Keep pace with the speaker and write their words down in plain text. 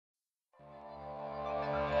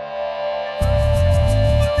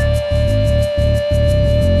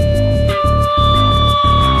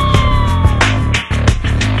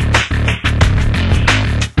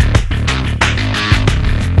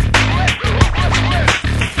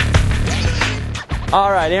All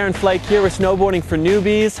right, Aaron Flake here with Snowboarding for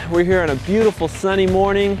Newbies. We're here on a beautiful sunny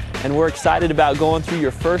morning and we're excited about going through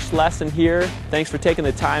your first lesson here. Thanks for taking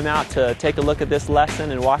the time out to take a look at this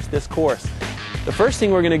lesson and watch this course. The first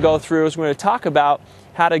thing we're going to go through is we're going to talk about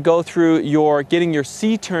how to go through getting your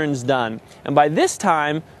C-turns done. And by this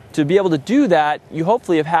time, to be able to do that, you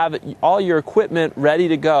hopefully have all your equipment ready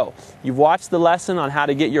to go. You've watched the lesson on how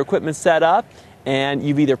to get your equipment set up, and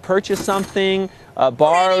you've either purchased something,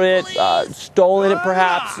 borrowed it, stolen it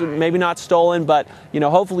perhaps, maybe not stolen, but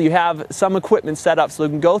hopefully you have some equipment set up so you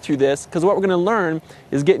can go through this, because what we're going to learn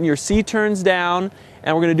is getting your C-turns down,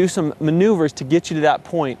 and we're going to do some maneuvers to get you to that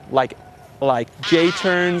point, like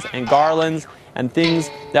J-turns and garlands and things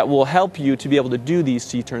that will help you to be able to do these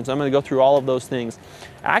C-turns. I'm going to go through all of those things.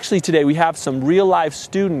 Actually today we have some real-life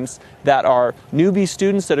students that are newbie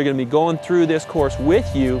students that are going to be going through this course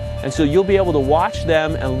with you, and so you'll be able to watch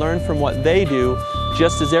them and learn from what they do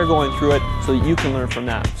just as they're going through it so that you can learn from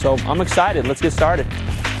that. So I'm excited. Let's get started.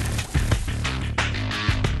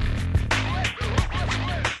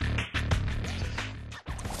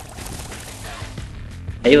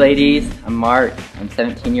 Hey ladies, I'm Mark. I'm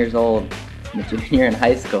 17 years old. I'm a junior in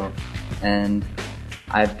high school, and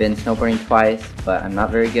I've been snowboarding twice, but I'm not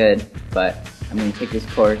very good. But I'm going to take this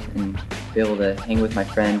course and be able to hang with my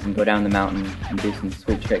friends and go down the mountain and do some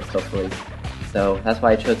sweet tricks hopefully. So that's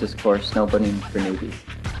why I chose this course, Snowboarding for Newbies.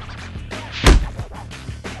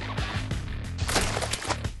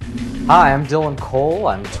 Hi, I'm Dylan Cole.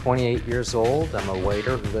 I'm 28 years old. I'm a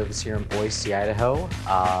waiter who lives here in Boise, Idaho.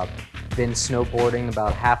 Been snowboarding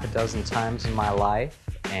about half a dozen times in my life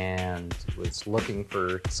and was looking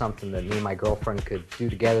for something that me and my girlfriend could do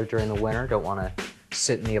together during the winter. Don't want to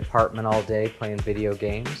sit in the apartment all day playing video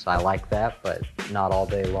games. I like that, but not all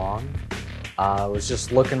day long. I was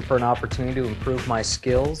just looking for an opportunity to improve my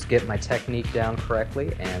skills, get my technique down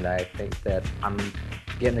correctly, and I think that I'm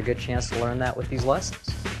getting a good chance to learn that with these lessons.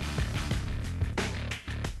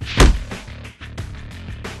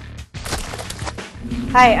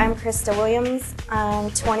 Hi, I'm Krista Williams.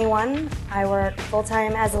 I'm 21. I work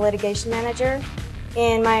full-time as a litigation manager.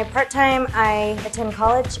 In my part-time, I attend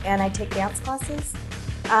college and I take dance classes.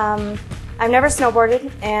 I've never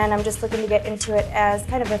snowboarded, and I'm just looking to get into it as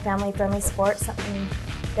kind of a family-friendly sport, something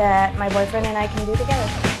that my boyfriend and I can do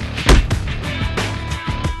together.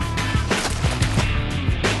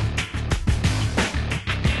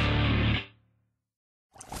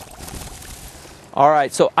 All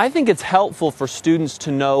right, so I think it's helpful for students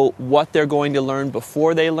to know what they're going to learn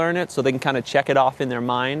before they learn it so they can kind of check it off in their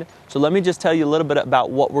mind. So let me just tell you a little bit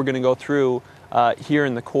about what we're going to go through here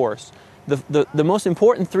in the course. The most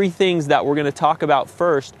important three things that we're going to talk about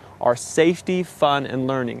first are safety, fun, and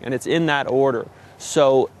learning, and it's in that order.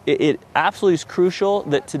 So it absolutely is crucial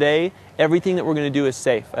that today everything that we're going to do is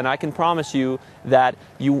safe, and I can promise you that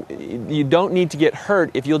you don't need to get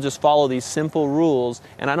hurt if you'll just follow these simple rules,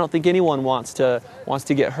 and I don't think anyone wants to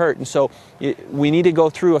get hurt. And so we need to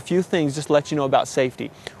go through a few things just to let you know about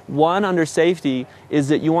safety. One, under safety, is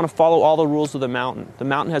that you want to follow all the rules of the mountain. The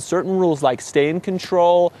mountain has certain rules like stay in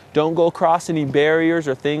control, don't go across any barriers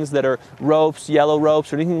or things that are ropes, yellow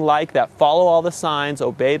ropes, or anything like that. Follow all the signs,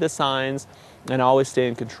 obey the signs, and always stay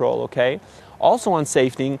in control, okay? Also on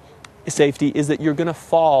safety is that you're going to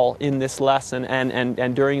fall in this lesson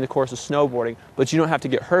and during the course of snowboarding, but you don't have to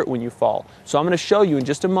get hurt when you fall. So I'm going to show you in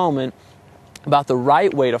just a moment about the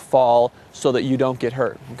right way to fall so that you don't get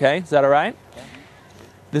hurt, okay? Is that all right?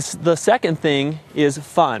 The second thing is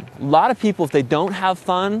fun. A lot of people, if they don't have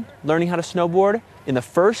fun learning how to snowboard, in the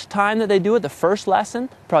first time that they do it, the first lesson,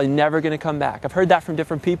 probably never going to come back. I've heard that from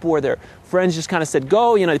different people where their friends just kind of said,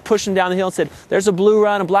 go, they pushed them down the hill and said, there's a blue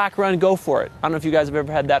run, a black run, go for it. I don't know if you guys have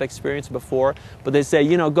ever had that experience before, but they say,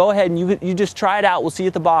 go ahead and you just try it out, we'll see you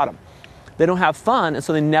at the bottom. They don't have fun, and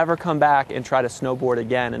so they never come back and try to snowboard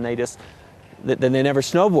again, and then they never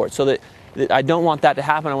snowboard. So that I don't want that to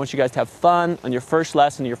happen. I want you guys to have fun on your first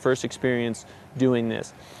lesson, your first experience doing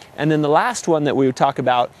this. And then the last one that we would talk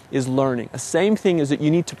about is learning. The same thing is that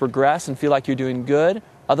you need to progress and feel like you're doing good.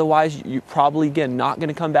 Otherwise, you're probably, again, not going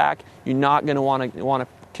to come back. You're not going to want to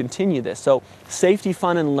continue this. So safety,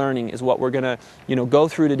 fun, and learning is what we're going to go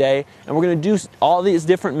through today. And we're going to do all these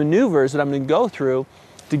different maneuvers that I'm going to go through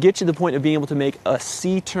to get you to the point of being able to make a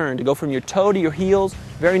C-turn, to go from your toe to your heels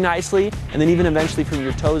very nicely, and then even eventually from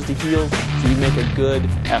your toes to heels so you make a good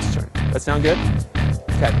S-turn. That sound good?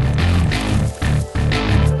 Okay.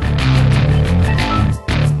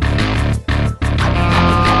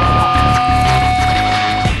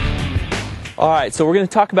 All right, so we're going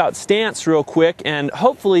to talk about stance real quick, and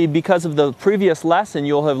hopefully because of the previous lesson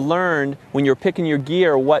you'll have learned when you're picking your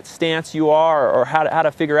gear what stance you are or how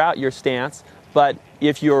to figure out your stance. But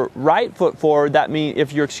if you're right foot forward, that means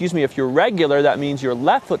if you're regular, that means you're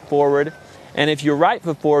left foot forward. And if you're right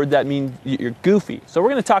foot forward, that means you're goofy. So we're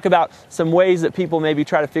going to talk about some ways that people maybe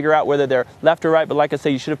try to figure out whether they're left or right. But like I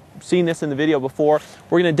say, you should have seen this in the video before.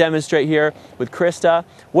 We're going to demonstrate here with Krista.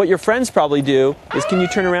 What your friends probably do is, can you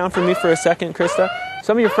turn around for me for a second, Krista?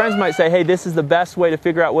 Some of your friends might say, hey, this is the best way to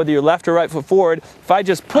figure out whether you're left or right foot forward. If I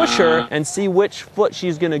just push her and see which foot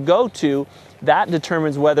she's going to go to, that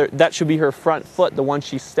determines whether that should be her front foot, the one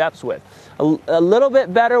she steps with. A little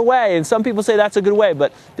bit better way, and some people say that's a good way,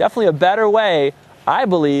 but definitely a better way, I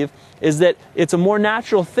believe, is that it's a more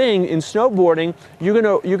natural thing in snowboarding.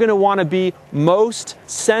 You're gonna want to be most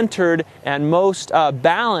centered and most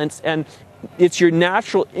balanced, and it's your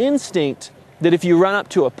natural instinct that if you run up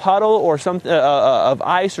to a puddle or something of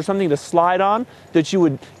ice or something to slide on, that you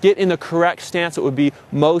would get in the correct stance that would be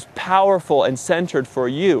most powerful and centered for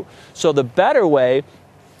you. So the better way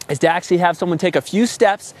is to actually have someone take a few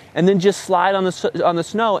steps and then just slide on the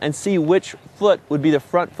snow and see which foot would be the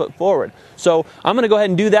front foot forward. So I'm going to go ahead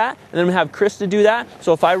and do that, and then I'm going to have Krista do that.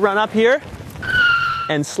 So if I run up here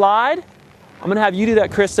and slide, I'm going to have you do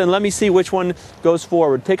that, Krista, and let me see which one goes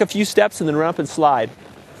forward. Take a few steps and then run up and slide.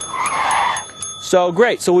 So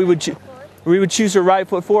great. So we would choose her right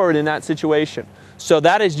foot forward in that situation. So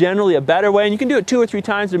that is generally a better way, and you can do it 2 or 3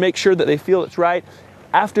 times to make sure that they feel it's right.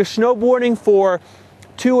 After snowboarding for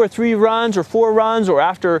 2 or 3 runs or 4 runs, or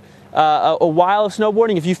after a while of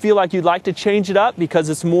snowboarding, if you feel like you'd like to change it up because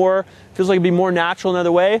it's feels like it'd be more natural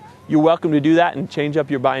another way, you're welcome to do that and change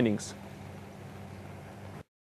up your bindings.